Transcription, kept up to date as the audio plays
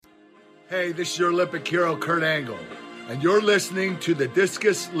Hey, this is your Olympic hero, Kurt Angle, and you're listening to the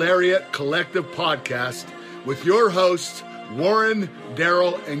Discus Lariat Collective podcast with your hosts, Warren,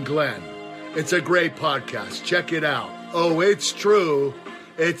 Daryl, and Glenn. It's a great podcast. Check it out. Oh, it's true.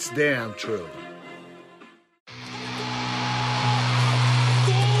 It's damn true.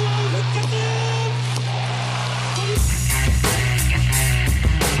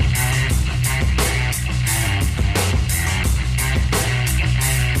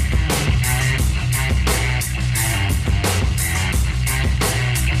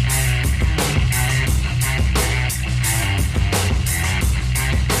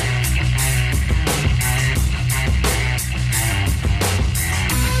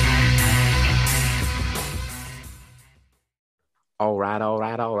 All right.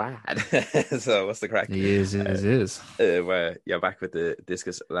 So what's the crack? It is. Yeah, back with the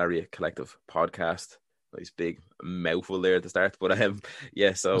Discus Lariat Collective podcast. Nice big mouthful there at the start. But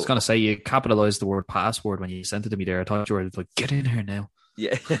yeah, so I was going to say, you capitalized the word password when you sent it to me there. I thought you were like, get in here now.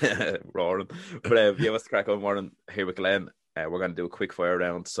 Yeah, roaring. But yeah, what's the crack? I'm Warren here with Glenn. We're going to do a quick fire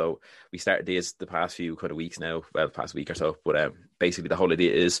round. So we started these the past few kind of weeks now, well, the past week or so. But basically, the whole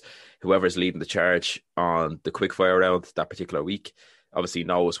idea is whoever's leading the charge on the quick fire round that particular week obviously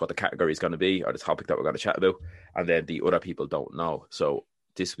knows what the category is going to be or the topic that we're going to chat about, and then the other people don't know. So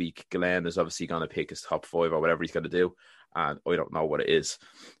this week, Glenn is obviously going to pick his top 5 or whatever he's going to do, and I don't know what it is.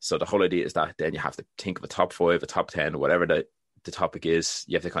 So the whole idea is that then you have to think of a top 5, a top 10, whatever the topic is.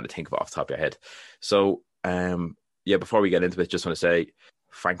 You have to kind of think of it off the top of your head. So yeah, before we get into it, just want to say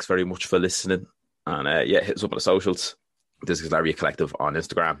thanks very much for listening, and yeah, hit us up on the socials. Discus Lariat Collective on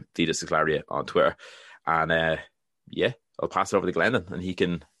Instagram, the Discus Lariat on Twitter, and yeah, I'll pass it over to Glennon and he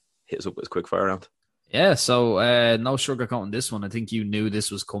can hit us up with his quick fire round. Yeah, so no sugarcoating this one. I think you knew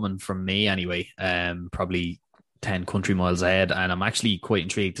this was coming from me anyway, probably 10 country miles ahead. And I'm actually quite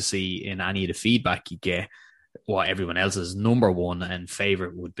intrigued to see in any of the feedback you get what everyone else's number one and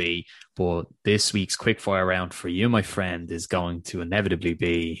favorite would be. But this week's quick fire round for you, my friend, is going to inevitably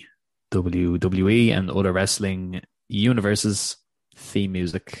be WWE and other wrestling universes theme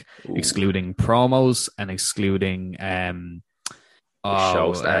music. Ooh. Excluding promos and excluding show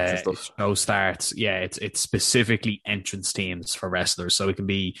starts and stuff. Show starts. Yeah, it's specifically entrance themes for wrestlers. So it can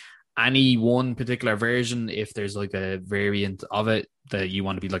be any one particular version. If there's like a variant of it that you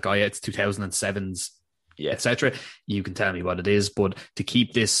want to be like, oh yeah, it's 2007's, yeah, etc., you can tell me what it is. But to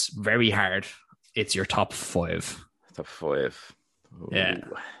keep this very hard, it's your top 5. Top 5. Ooh. Yeah.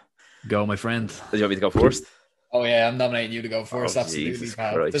 Go, my friend. Do you want me to go first? Oh yeah, I'm nominating you to go first. Absolutely,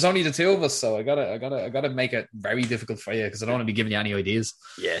 there's only the 2 of us, so I gotta make it very difficult for you because I don't want to be giving you any ideas.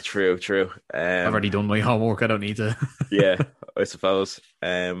 Yeah, true. I've already done my homework. I don't need to. Yeah, I suppose.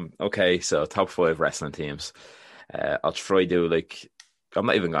 Okay, so top 5 wrestling teams. I'll try do like. I'm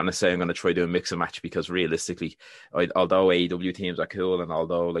not even gonna say I'm gonna try do a mix and match because realistically, although AEW teams are cool and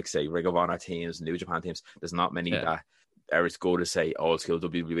although like say Ring of Honor teams, New Japan teams, there's not many that are as good as say old school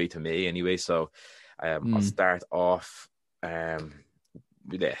WWE to me anyway. So. I'll start off. Yeah,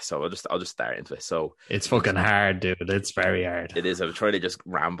 so I'll just start into it. So it's fucking hard, dude. It's very hard. It is. I'm trying to just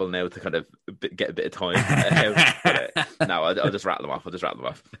ramble now to kind of get a bit of time. No, I'll just rattle them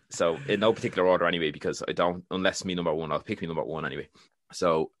off. So in no particular order anyway, because I don't. Unless me number 1, I'll pick me number 1 anyway.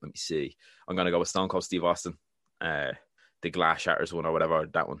 So let me see. I'm gonna go with Stone Cold Steve Austin, the Glass Shatters one or whatever,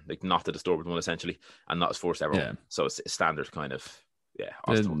 that one, like not the Disturbed one essentially, and not his first ever one. So it's a standard kind of. Yeah,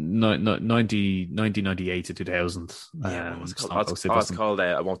 1998 to 2000. Yeah, what's it called?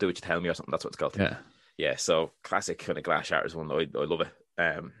 I Won't Do What You Tell Me or something. That's what it's called. Yeah. So classic kind of Glass Shatters one. I love it.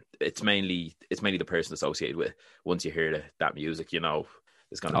 It's mainly the person associated with. Once you hear that music, you know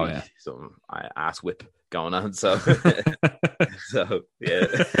there's gonna be some ass whip going on. So, so yeah,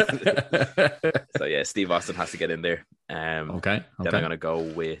 so yeah, Steve Austin has to get in there. Okay. Then I'm gonna go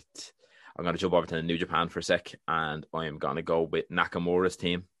with. I'm going to jump over to New Japan for a sec, and I'm going to go with Nakamura's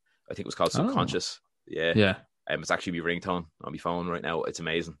team. I think it was called Subconscious. Yeah. It's actually my ringtone on my phone right now. It's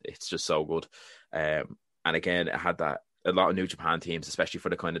amazing. It's just so good. And again, it had that a lot of New Japan teams, especially for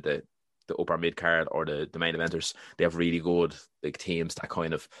the kind of the upper mid card or the main eventers. They have really good like teams that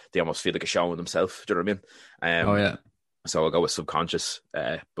kind of they almost feel like a show in themselves. Do you know what I mean? So I'll go with Subconscious,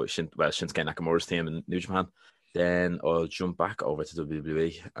 but Shinsuke Nakamura's team in New Japan. Then I'll jump back over to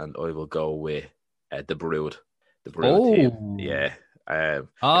WWE and I will go with the Brood. The Brood team. Yeah.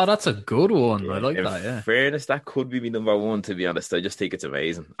 That's a good one. I like that, yeah. In fairness, that could be my number 1, to be honest. I just think it's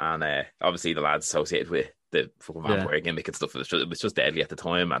amazing. And obviously the lads associated with the fucking vampire gimmick and stuff, it was just deadly at the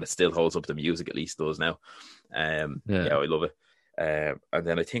time and it still holds up. The music at least does now. Yeah, I love it. And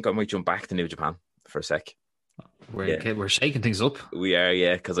then I think I might jump back to New Japan for a sec. We're shaking things up. We are,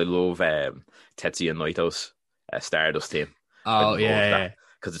 yeah, because I love Tetsuya Naito's Stardust theme. Oh yeah,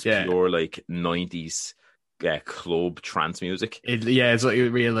 because it's pure like 90s club trance music. It's like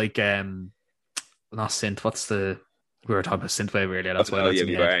real like not synth. What's the we were talking about synthwave earlier? That's why that's in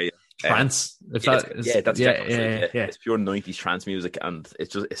the head. Trance. It's pure 90s trance music, and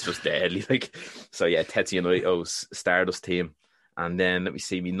it's just deadly. Like, so yeah, Tetsuya Naito's Stardust theme, and then let me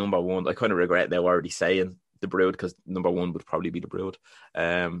see, me number one. I kind of regret now already saying The Brood, because number one would probably be The Brood.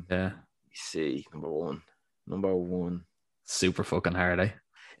 Let me see, number one, super fucking hard, eh?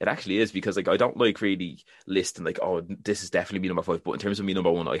 It actually is, because like I don't like really listing like, oh, this is definitely me number 5, but in terms of me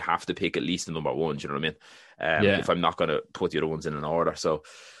number one, I have to pick at least the number one. Do you know what I mean? If I'm not going to put the other ones in an order. So,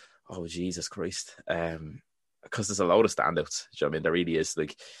 oh Jesus Christ, because there's a load of standouts. Do you know what I mean? There really is.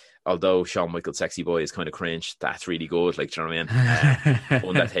 Like, although Shawn Michaels Sexy Boy is kind of cringe, that's really good. Like, do you know what I mean?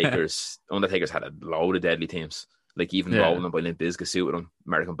 Undertaker's had a load of deadly teams. Like, even Rolling by Limp Bizkit suited him,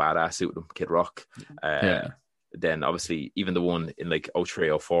 American Badass suited him, Kid Rock. Then obviously even the one in like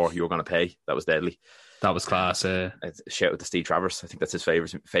 03, 04, You Were Gonna Pay, that was deadly. That was class. Shout out to Steve Travers. I think that's his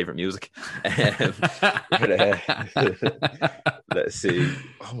favorite music. Let's see.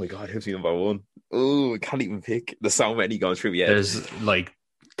 Oh my God, who's number one? Oh, I can't even pick. There's so many going through. Yeah, there's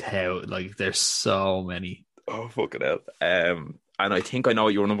there's so many. Oh fucking hell. And I think I know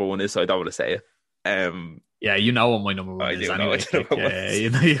what your number one is, so I don't want to say it. Yeah, you know what my number one is anyway. You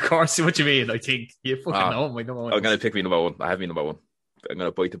know, of course, what you mean. I think you fucking know what my number one is. I'm going to pick me number one. I have me number one. I'm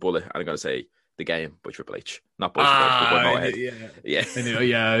going to bite the bullet and I'm going to say The Game by Triple H. Not by Yeah.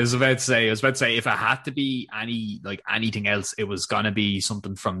 I was about to say if it had to be anything else, it was going to be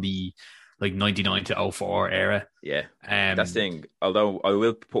something from the like 99 to 04 era. Yeah. That's the thing. Although I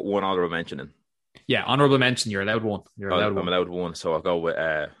will put one honorable mention in. Yeah, honorable mention. You're allowed one. I'm allowed one, so I'll go with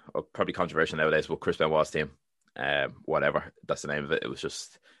probably controversial nowadays, but Chris Benoit's team. Whatever, that's the name of it. It was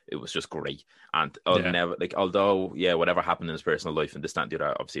just great, and I'll never like. Although, whatever happened in his personal life and this, that, and the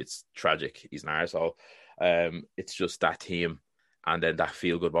other, obviously it's tragic. He's an arsehole. It's just that team, and then that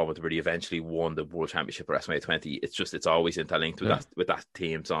feel good moment where he eventually won the World Championship at WrestleMania 20. It's always interlinked with that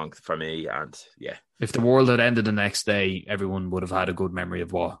team song for me. And if the world had ended the next day, everyone would have had a good memory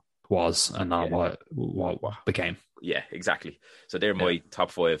of what was and not what became. Yeah, exactly. So they're my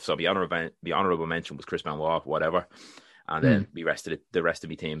top 5. So the honorable mention was Chris Benoit, whatever, and then the rest of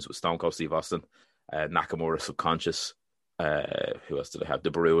my teams was Stone Cold Steve Austin, Nakamura, Subconscious. Who else did I have?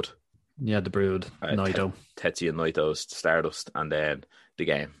 The Brood. Yeah, The Brood. Naito. Tetsuya Naito's Stardust, and then The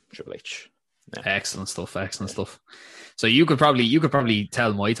Game, Triple H. Yeah. Excellent stuff. So you could probably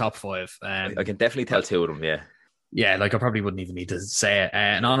tell my top 5. I can definitely tell 2 of them. Yeah. Yeah, like I probably wouldn't even need to say it.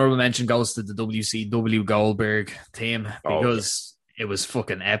 An honorable mention goes to the WCW Goldberg team because it was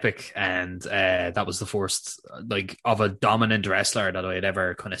fucking epic, and that was the first like of a dominant wrestler that I had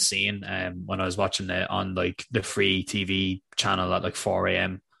ever kind of seen. When I was watching it on like the free TV channel at like 4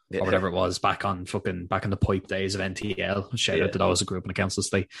 a.m. or whatever it was back in the pipe days of NTL. Shout out to those who grew up in the council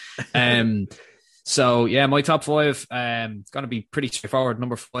estate. So yeah, my top 5 going to be pretty straightforward.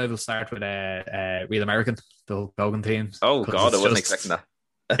 Number 5 will start with Real American, the Hogan team. Oh God, I wasn't expecting that.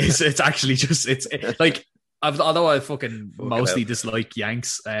 It's actually just like although I fucking mostly dislike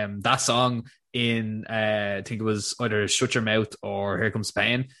Yanks, that song in I think it was either Shut Your Mouth or Here Comes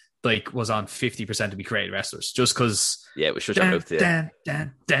Pain, like was on 50% to be created wrestlers, just because it was Shut Your Mouth.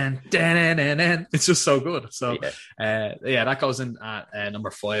 It's just so good. So that goes in at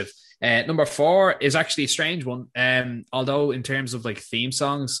number 5. Number 4 is actually a strange one. Although in terms of like theme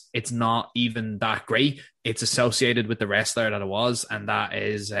songs, it's not even that great. It's associated with the wrestler that it was, and that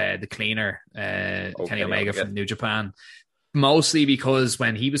is the Cleaner, Kenny Omega from New Japan. Mostly because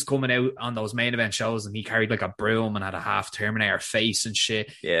when he was coming out on those main event shows and he carried like a broom and had a half Terminator face and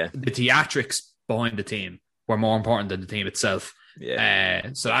shit, the theatrics behind the team were more important than the team itself.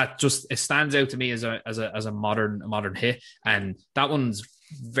 So that just it stands out to me as a modern hit, and that one's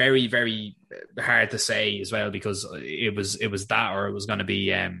very, very hard to say as well because it was that, or it was going to be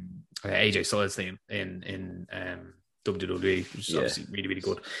AJ Styles' theme in WWE, which is obviously really, really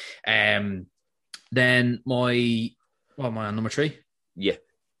good. Then what am I on, number 3? Yeah,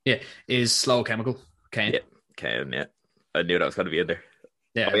 is Slow Chemical, Kane. Kane, I knew that was going to be in there.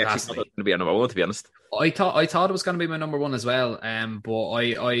 Yeah, I actually thought it was going to be a number 1, to be honest. I thought it was going to be my number 1 as well, but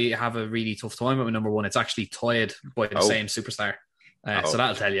I have a really tough time with my number 1. It's actually tied by the same superstar. So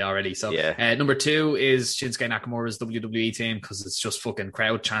that'll tell you already. So number 2 is Shinsuke Nakamura's WWE team because it's just fucking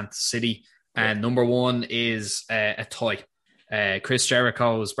crowd chant city. And number 1 is a toy. Chris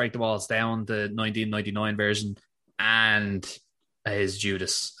Jericho's Break the Walls Down, the 1999 version, and his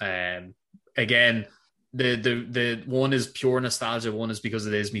Judas. Again, the one is pure nostalgia. One is because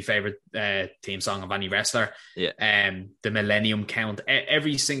it is my favorite theme song of any wrestler. Yeah. The Millennium Count.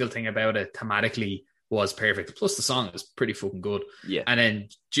 Every single thing about it thematically was perfect. Plus the song is pretty fucking good. Yeah. And then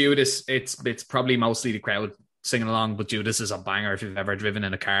Judas, it's probably mostly the crowd singing along, but Judas is a banger if you've ever driven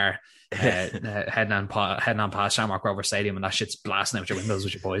in a car heading on past Shamrock Rovers Stadium and that shit's blasting out your windows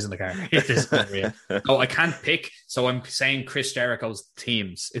with your boys in the car. It is unreal. Oh, I can't pick, so I'm saying Chris Jericho's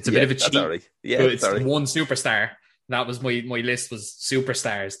teams. It's a bit of a cheat. Right. Yeah, it's one superstar. That was my list was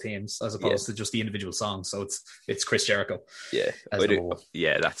superstars teams as opposed to just the individual songs. So it's Chris Jericho. Yeah,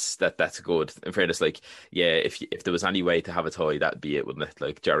 yeah, that's good. In fairness, like, yeah, if there was any way to have a toy, that'd be it, wouldn't it?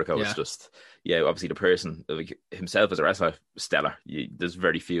 Like Jericho is just, obviously the person, like himself as a wrestler, stellar. There's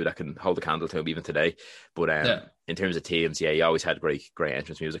very few that can hold a candle to him even today. But in terms of teams, he always had great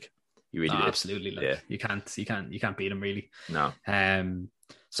entrance music. You really did. Absolutely. Like, you can't beat him really. No.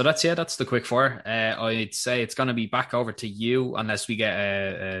 So that's the quick four. I'd say it's going to be back over to you unless we get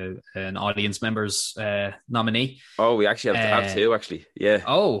an audience members nominee. Oh, we actually have two, actually. Yeah.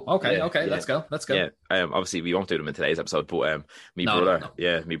 Oh, okay. Let's go. Yeah. Obviously, we won't do them in today's episode, but my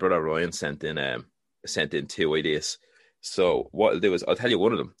brother Ryan sent in two ideas. So what I'll do is I'll tell you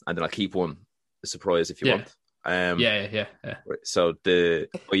one of them, and then I'll keep one a surprise if you want. Yeah. So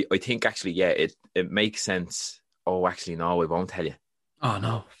I think actually, it makes sense. Oh, actually, no, I won't tell you. Oh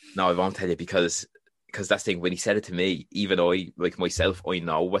no, I won't tell you because that's the thing. When he said it to me, even I, like myself, I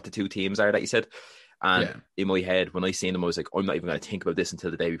know what the two teams are that he said, and in my head, when I seen them, I was like, I'm not even going to think about this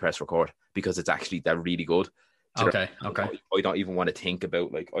until the day we press record because they're really good. Okay. I don't even want to think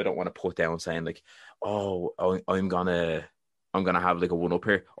about, like, I don't want to put down saying like, oh, I'm gonna have like a one up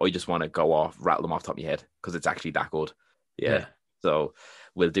here. I just want to go off, rattle them off the top of my head because it's actually that good. Yeah. So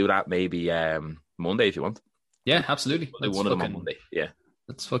we'll do that maybe Monday if you want. Yeah, absolutely. We'll do one of them on Monday. Yeah.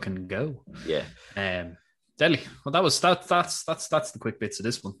 Let's fucking go. Yeah. Deadly. Well, that's the quick bits of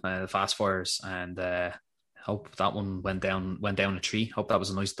this one. The fast fires, and hope that one went down a tree. Hope that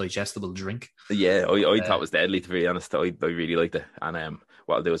was a nice digestible drink. Yeah, I thought it was deadly, to be honest. I really liked it. And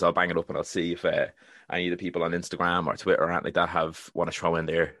what I'll do is I'll bang it up and I'll see if any of the people on Instagram or Twitter or anything like that want to throw in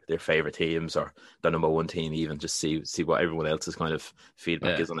their favourite teams or the number one team, even just see what everyone else's kind of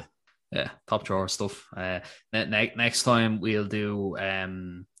feedback is on it. Yeah, top drawer stuff. Next time we'll do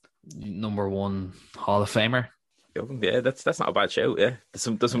number one Hall of Famer. Yeah, that's not a bad show. Yeah,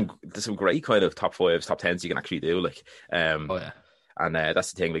 there's some great kind of top fives, top tens you can actually do. Like, and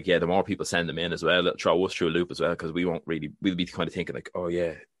that's the thing. Like, the more people send them in as well, it'll throw us through a loop as well because we'll be kind of thinking like, oh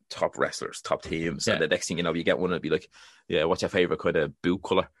yeah, top wrestlers, top teams, and the next thing you know, you get one and it'll be like, yeah, what's your favorite kind of boot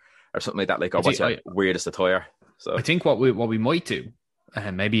color or something like that? Like, or what's your weirdest attire? So I think what we might do.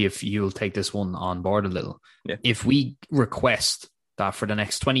 Maybe if you'll take this one on board a little, if we request that for the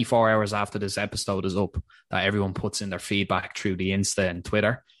next 24 hours after this episode is up, that everyone puts in their feedback through the Insta and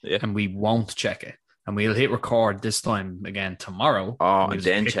Twitter, and we won't check it, and we'll hit record this time again tomorrow. Oh, and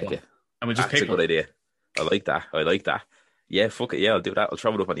then check it. And we'll just pick a good idea. I like that. Yeah, fuck it. Yeah, I'll do that. I'll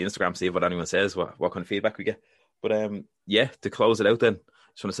throw it up on the Instagram, see what anyone says, what kind of feedback we get. But to close it out then,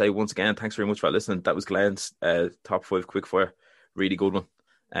 just want to say once again, thanks very much for listening. That was Glenn's top 5 quickfire. Really good one.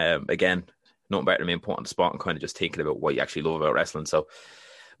 Again, nothing better than being put on the spot and kind of just thinking about what you actually love about wrestling. So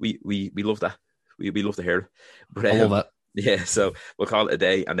we love that. We love to hear it. But, I love that. Yeah, so we'll call it a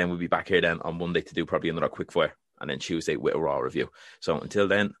day, and then we'll be back here then on Monday to do probably another quickfire, and then Tuesday with a Raw review. So until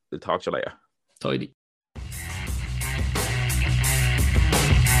then, we'll talk to you later. Tidy.